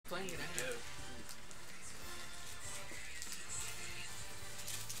find it.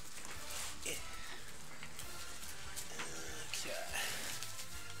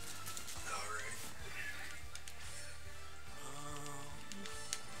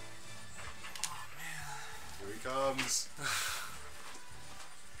 Comes.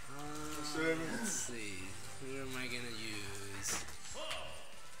 Let's see. Who am I gonna use?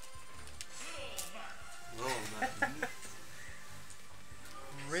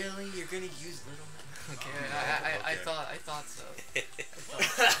 Really? You're gonna use Little Man? Okay, I thought so.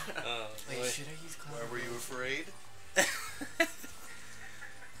 Wait, should I use Qozmim? Why were you afraid?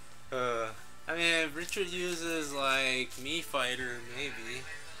 I mean, if Richard uses like Me Fighter, maybe.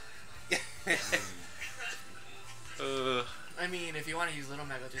 I mean, if you want to use Little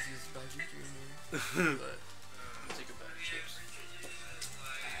Mag, I'll just use Mage. But I'll take a bag of chips.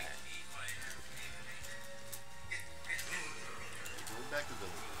 Going back to the.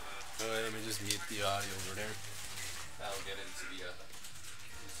 Alright, let me just mute the audio over there. That'll get into the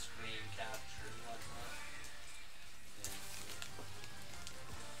screen capture and whatnot.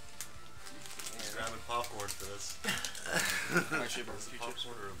 He's grabbing popcorn for this. Actually,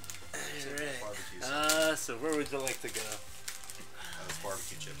 Popcorn or barbecue? So where would you like to go? That was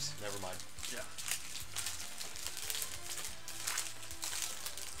barbecue chips. Never mind. Yeah.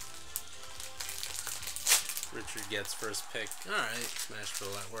 Richard gets first pick. Alright,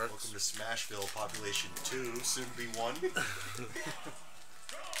 Smashville, that works. Welcome to Smashville, population 2, soon to be 1.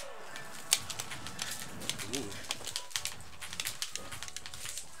 Ooh.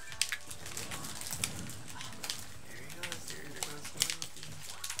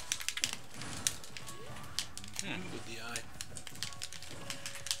 Good DI.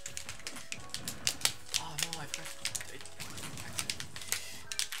 Oh no, I pressed.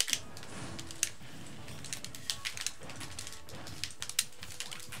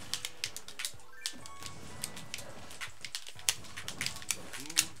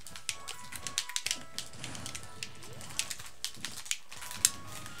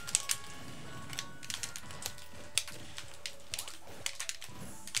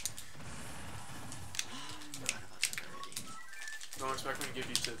 Don't expect me to give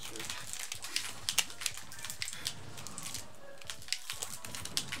you tips, Rich.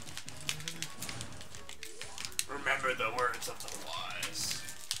 Remember the words of the wise.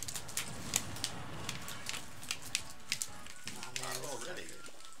 Already.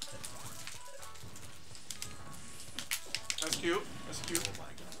 That's cute. That's cute. Oh my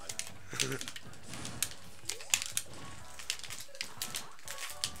god.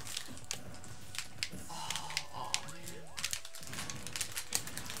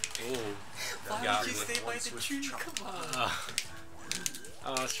 Why got would you me stay with by one the Swiss tree? chop. Come on. I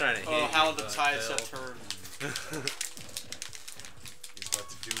was trying to hit Oh, you, how the but tides failed. have turned. He's about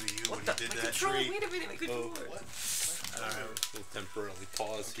to do to you What when the? he did My that controller, tree. wait a minute, my controller. What? Alright, we'll temporarily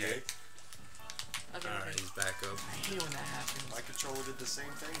pause Okay. here. Okay, Alright, he's back up. I hate when that happens. My controller did the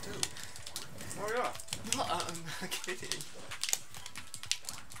same thing too. Oh yeah. No, I'm not kidding.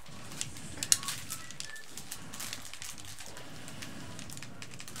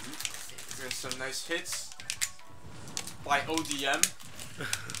 There's some nice hits by ODM. Come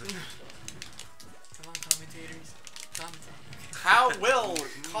on, commentators. How will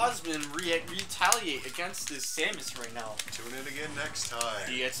Qozmim retaliate against this Samus right now? Tune in again next time.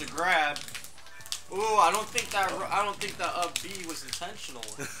 He gets a grab. Ooh, I don't think that up B was intentional.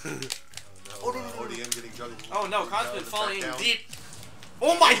 Oh no, ODM getting juggled. Oh no, Qozmim Down, falling back down. deep.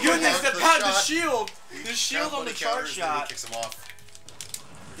 Oh my goodness, Counter the the pad, the shot. shield! He The shield on the charge counters, then he shot. kicks him off.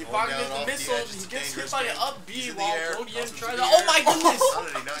 He Going pocket down gets the off the missile, edge, he it's a gets hit dangerous by the game. up He's B in the while air, ODM Qozmim's tries in to. the Oh air. my goodness! How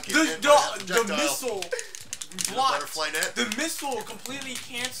did he not get The, hit by that the projectile? missile The blocked. butterfly net. The missile completely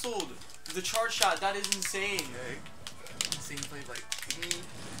canceled the charge shot. That is insane. Okay. Insane play like. Yep.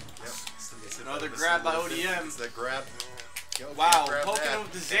 Still gets hit Another by the grab by missile. ODM. It's that grab. Yo, Wow, can't grab poking that. him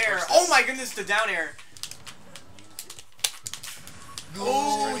with the Can't Zair. push Oh this. my goodness, the down air.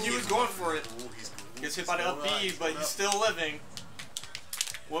 Oh, he was going for it. Ooh, Gets hit by the up B, but he's still living.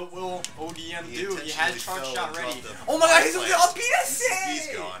 What will ODM do? He has charge shot ready. Oh my god, he's on the up B, that's He's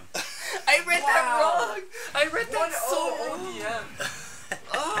it! gone. I read that wrong! I read that so Oh, ODM.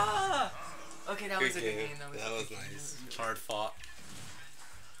 Ah! Okay, that was a Good good game. game. That a was good game. nice. Hard fought.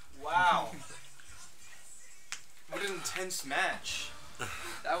 Wow. What an intense match.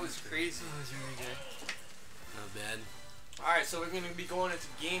 That was crazy. That was really good. Not bad. Alright, so we're going to be going into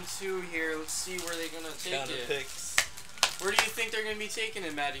game 2 here. Let's see where they're going to take Counter it. picks. Where do you think they're going to be taking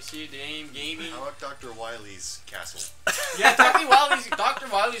it, Maddie? See, gaming? How about Dr. Wily's castle? Yeah, Dr.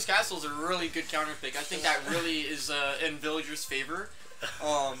 Wily's Castle is a really good counter pick. I think that really is in Villager's favor.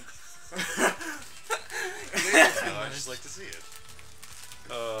 I just like to see it.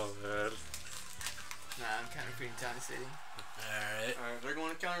 Oh man. Nah, I'm kind of freaking Town City. Alright. Alright, they're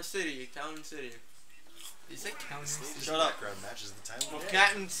going to Counter City. Counter City. You said Counter City? Shut up. Background matches the time Well, of day.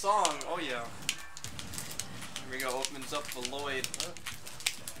 Cat and Song. Oh, yeah. Here we go. Opens up the Lloyd.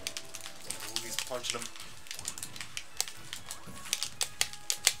 He's punching him.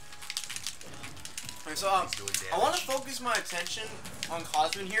 Alright, so, He's doing damage. I want to focus my attention on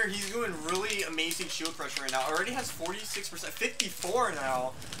Qozmim here. He's doing really amazing shield pressure right now. Already has 46%. 54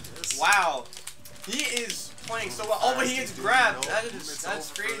 now. Yes. Wow. He is playing so well. Oh, but he gets grabbed. No,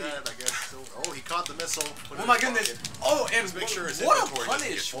 That's crazy. That, I guess. So, oh, he caught the missile. Put it Oh in my his goodness. pocket. Oh, and Just make sure his what a inventory doesn't get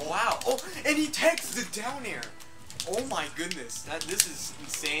punish. full. Wow. Oh, and he takes the down air. Oh my goodness. This is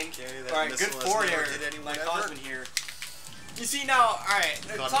insane. Okay, that Alright, good missile has forward never air hit anyone by ever. Qozmim here. You see now, alright,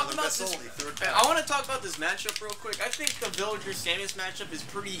 Caught talk another about missile, this. he threw it back. I want to talk about this matchup real quick. I think the Villager-Samus matchup is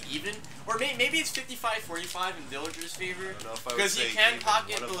pretty even. Or maybe it's 55-45 in Villager's favor. I don't know if I would Because say he can even.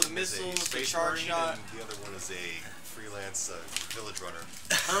 pocket One of those them is a missiles, the space charge marine, shot. and the other one is a freelance village runner.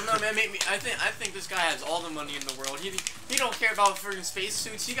 I don't know, man. I think this guy has all the money in the world. He don't care about friggin'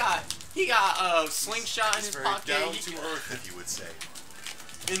 spacesuits. He got slingshot in He's his very pocket. down He to can- earth, if you would say.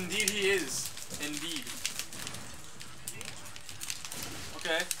 Indeed, he is. Indeed.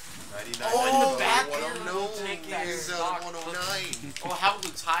 Okay. 99. Oh, in the back Oh, there, no, take that he's stock. 109. Oh, how the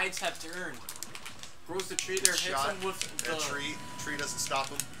tides have turned. Grows the tree there, hits Shot him with the. that tree. Tree doesn't stop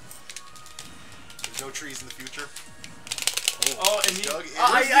him. There's no trees in the future. Oh, and he. Dug in.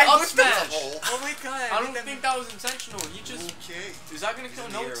 I Up up smash. hole. Oh my god. I don't think that was intentional. He just. Okay. Is that gonna kill?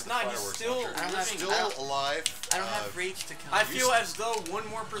 in the No, air it's with not. the He's fireworks still launcher. I don't have- living. Still alive. I don't have rage to count. I feel as though 1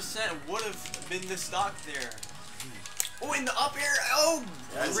 more % would have been the stock there. Oh, in the up air. Oh,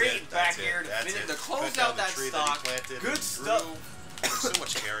 That's great it, back that's it, air to that's finish it. to close Cut down out the that tree stock. he planted Good and stuff. grew. There's so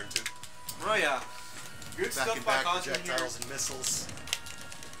much care into. Oh yeah. Good Back stuff and by back Qozmim here. projectiles and missiles.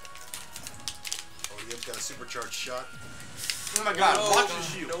 ODM's got a supercharged shot. Oh my god, No, watch the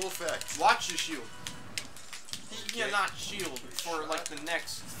shield. No effect. Watch the shield. He Okay. cannot shield for like the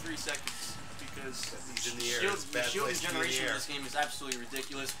next 3 seconds because He's in the air. shield, It's a the bad shielding place to be in the generation in air. this game is absolutely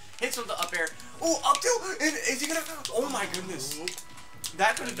ridiculous. Hits with the up air. Oh, up tilt! And is he gonna? Oh my goodness!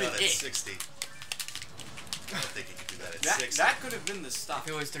 That could have been Not at it. 60. I don't think he could do that at That 60. that could have been the stop.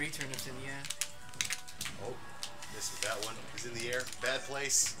 If it was 3 turnips in the air. Oh, missed with that one. He's in the air. Bad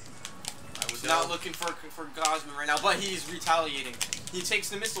place. I would He's know. not looking for Qozmim right now, but he's retaliating. He takes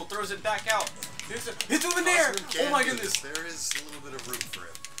the missile, throws it back out. Hits him in there! Qozmim Oh can my do goodness! this. There is a little bit of room for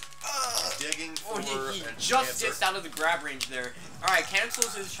him. He's digging for Oh, he a just answer. gets out of the grab range there. Alright,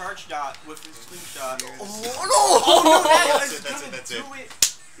 cancels his charge shot with his slingshot. Here's- Oh no! That's it, that's it, that's it. Do it.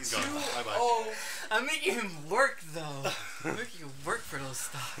 He's gone. Bye-bye. Oh, I'm making him work though. I'm making him work for those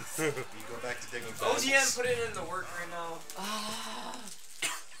stocks. You go back to digging ODM put it in the work right now. Ah.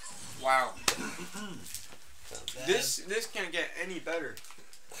 Wow. This can't get any better.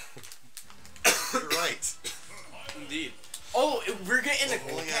 You're right. Indeed. Oh, we're getting a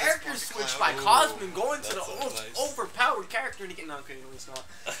Oh, yeah, character it's switch Cloud. by Qozmim going to the that's so most nice. overpowered character. And he no, okay, no, it's not.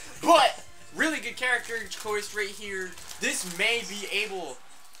 But really good character choice right here. This may be able.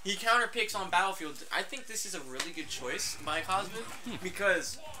 He counterpicks on Battlefield. I think this is a really good choice by Qozmim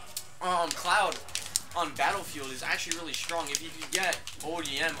because Cloud on Battlefield is actually really strong. If you could get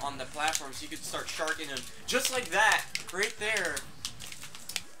ODM on the platforms, you could start sharking him just like that, right there.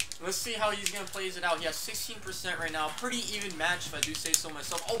 Let's see how he's gonna plays it out. He has 16% right now. Pretty even match, if I do say so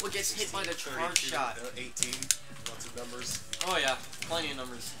myself. Oh, but gets hit by the charge 32, shot. 18. Lots of numbers. Oh yeah, plenty of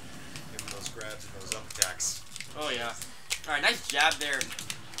numbers. Give him those grabs and those up attacks. Oh yeah. All right, nice jab there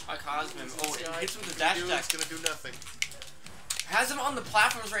by Qozmim. Oh, it hits him with the dash attack. It's gonna do nothing. Has him on the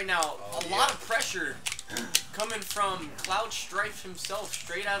platforms right now. Oh, A lot of pressure coming from Cloud Strife himself,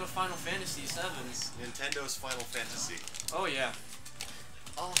 straight out of Final Fantasy VII. Nintendo's Final Fantasy. Oh yeah.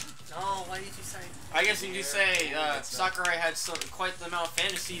 Oh no! Why did you say? I guess you could say That's not- Sakurai had quite the amount of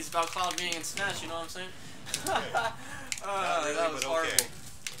fantasies about Cloud being in Smash. You know what I'm saying? Not really, that was but horrible.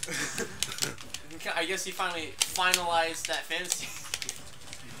 okay. I guess he finally finalized that fantasy.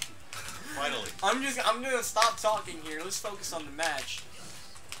 Finally. I'm gonna stop talking here. Let's focus on the match.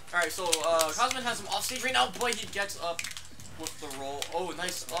 Alright, so Qozmim has him off stage right now, but he gets up with the roll. Oh,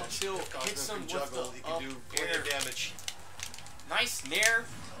 nice up tilt. Hits him Qozmim with can juggle. the He up can do air. plenty of damage. Nice nair.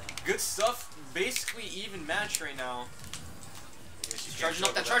 Good stuff. Basically even match right now. I guess you can't Charging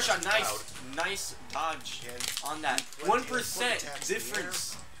up that juggle charge shot. much Nice. Cloud. Nice dodge Can on that. plenty- 1% plenty attacks in the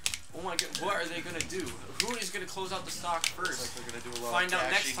difference. Oh my god, what are they gonna do? Who is gonna close out the stock Looks first? like they're gonna do a lot Find of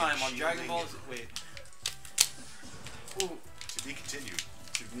out next dashing time and on Dragon shielding Ball and- Z. Wait. Ooh. To be continued.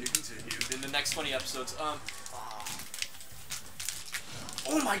 To be continued in the next 20 episodes.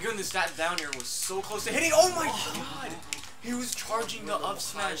 Oh my goodness, that down air was so close to hitting. Oh my god! He was charging the up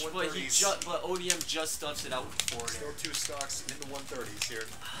smash, but ODM just stuffs it out with forward air. Still 2 stocks in the 130s here.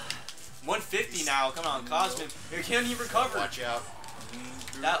 150 now. Come on, Qozmim. Can he recover? Watch out.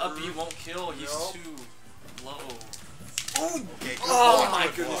 That up B won't kill. He's too low. Oh, oh my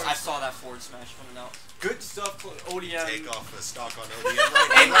goodness! I saw that forward smash coming out. Good stuff, ODM. Take off a stock on ODM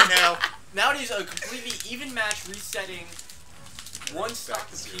right now. Nowadays, a completely even match, resetting. One stock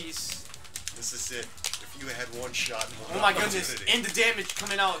apiece. This is it. If you had one shot. Oh my goodness! And the damage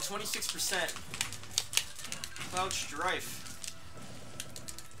coming out 26%. Cloud Strife.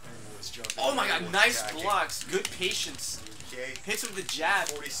 Oh my god! Nice blocks. Good patience. Okay. Hits him with the jab.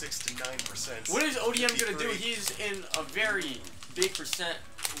 46 to 9%. What is ODM gonna do? He's in a very big percent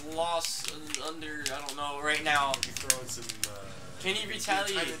loss under. I don't know right now. He's throwing some. Can he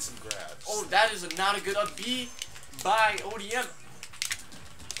retaliate? Some grabs. Oh, that is not a good up B by ODM.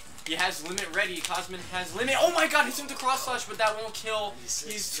 He has limit ready. Qozmim has limit. Oh my god, hits him with the cross slash, but that won't kill.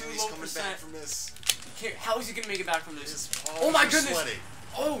 He's too low percent. From this. How is he gonna make it back from this? Oh my goodness! Sweaty.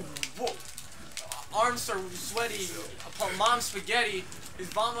 Oh, whoa. Arms are sweaty. Mom's spaghetti.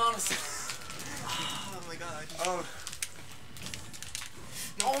 His mom on his. Oh my god.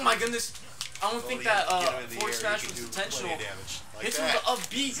 Oh my goodness. I don't think that forward smash was intentional. Hits him with the up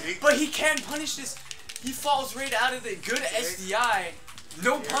B, but he can punish this. He falls right out of it. Good SDI.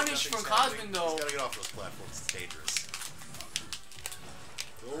 No punish from Qozmim though. He's gotta get off those platforms. It's dangerous.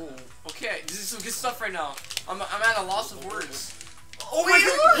 Oh. Okay, this is some good stuff right now. I'm at a loss of words. Oh my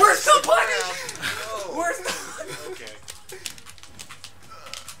god! Where's the punish? No. Where's the? Okay.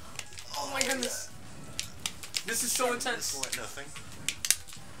 Oh my goodness. This is so intense. Nothing.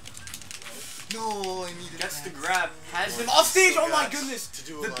 No, I needed Gets that. the grab. Has him off stage. Oh my goodness.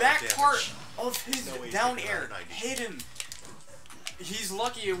 The back part of his down air hit him. He's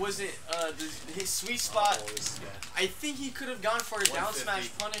lucky it wasn't his sweet spot. I think he could have gone for a down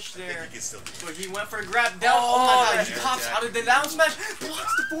smash punish there, but he went for a grab down. Oh my god, he pops out of the down smash,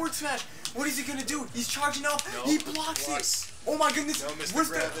 blocks the forward smash. What is he gonna do? He's charging up. He blocks it. Oh my goodness.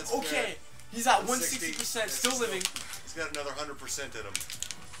 Where's the? Okay, he's at 160%, still living. He's got another 100% in him.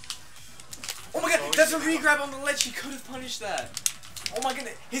 Oh my god, that's a re-grab on the ledge. He could have punished that. Oh my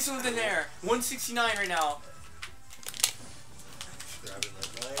goodness, hits him with an air. 169 right now.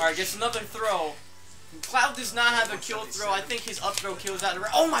 Alright, gets another throw. Cloud does not have a kill throw. I think his up throw kills out of it.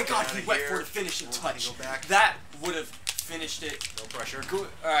 Oh my god, he went for the finishing touch. That would have finished it. No pressure.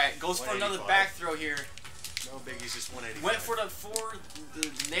 Alright, goes for another back throw here. No biggies, just 180. Went for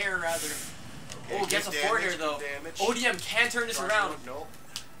the nair rather. Oh, gets a forward air though. ODM can turn this around. No.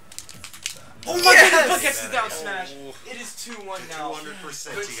 Oh my god, but gets the down smash. It is 2-1 now.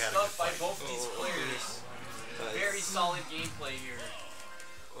 200%. Good stuff by both these players. Very solid gameplay here.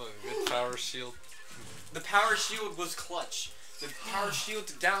 Oh, good power shield. The power shield was clutch. The power shield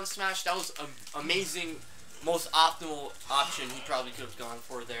to down smash, that was an amazing, most optimal option he probably could have gone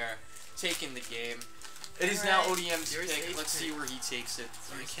for there. Taking the game. It is now ODM's pick. Let's see where he takes it.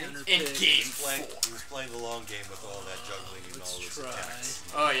 In game 4. He was playing the long game with all that juggling and all those attacks.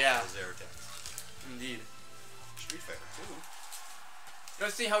 Oh yeah. Those air attacks. Indeed. Street Fighter 2.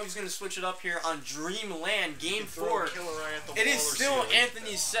 Let's see how he's going to switch it up here on Dreamland Game 4. It is still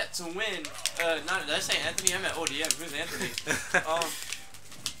Anthony's set to win. Did I say Anthony? I meant ODM. Who's Anthony? I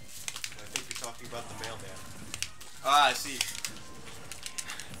think you're talking about the mailman. Ah, I see.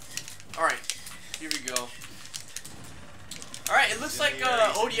 Alright, here we go. Alright, it looks like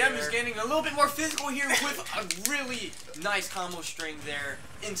ODM is getting a little bit more physical here with a really nice combo string there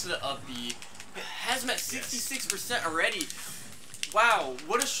into the up B. Has him at 66% already. Wow,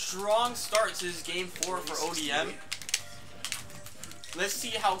 what a strong start to this game 4 for ODM. Let's see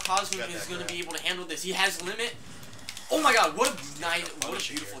how Qozmim is going to be able to handle this. He has limit. Oh my god, what a nice, what a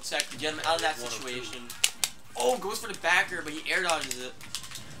beautiful tech to get him out of that situation. Oh, goes for the backer, but he air dodges it.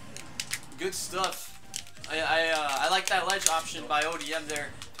 Good stuff. I like that ledge option by ODM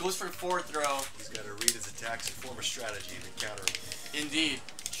there. Goes for the forward throw. He's got to read his attacks and form a strategy to counter him. Indeed.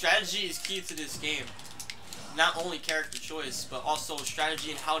 Strategy is key to this game. Not only character choice, but also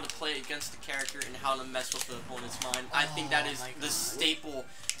strategy and how to play against the character and how to mess with the opponent's mind. I think that is the staple.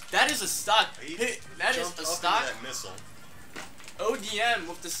 That is a stock. That is a stock. That missile. ODM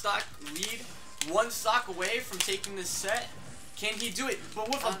with the stock lead, 1 stock away from taking this set. Can he do it? But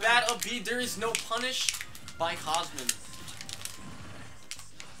with a bad up B, there is no punish by Qozmim.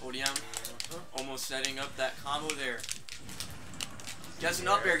 ODM almost setting up that combo there. Gets an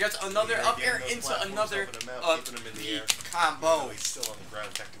up air. Gets another Yeah, up getting air those into platforms, another helping him out, up keeping him in the B air. combo. Oh, he's still on the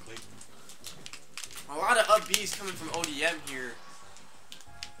ground technically. A lot of up Bs coming from ODM here.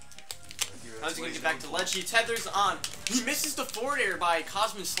 How's he gonna get back to ledge? He tethers on. He misses the forward air by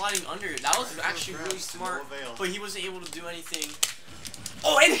Qozmim sliding under it. That was actually really smart, but he wasn't able to do anything.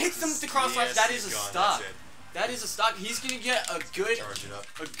 Oh, and hits him with the cross slash. That is a stock. That is a stock. He's gonna get a good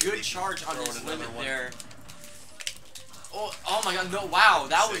charge on his limit there. Oh my god, no, wow,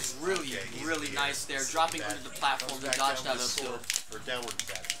 that was really nice there. Dropping under the platform to dodge that uphill. Or downward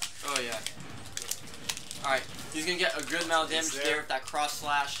dash. Oh yeah. Alright, he's gonna get a good amount of damage there with that cross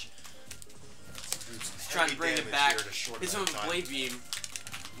slash. He's trying to bring it back. Hits him with Blade Beam.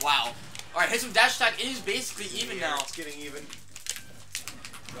 Wow. Alright, hits him with dash attack. It is basically even now. It's getting even.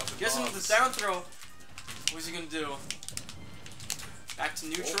 Gets him with the down throw. What's he gonna do? Back to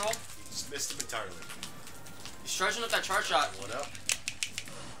neutral. He just missed him entirely. He's charging up that charge shot. One up.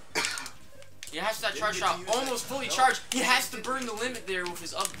 He has that charge shot almost fully charged. He has to burn the limit there with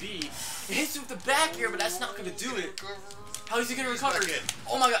his up B. It hits him with the back air, but that's not gonna do it. How is he gonna recover?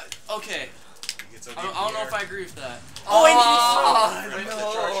 Oh my god. Okay. I don't know if I agree with that. Oh, and he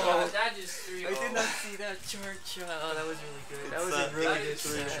no. That just 3-0. I did not see that charge shot. Oh, that was really good. That was a really good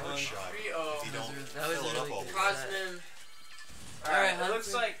set. 3-0. That was a really good set. Qozmim. Alright, it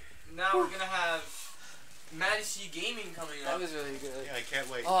looks like now we're gonna have Madison Gaming coming up. That was really good. Yeah, I can't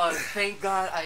wait. Oh, thank God.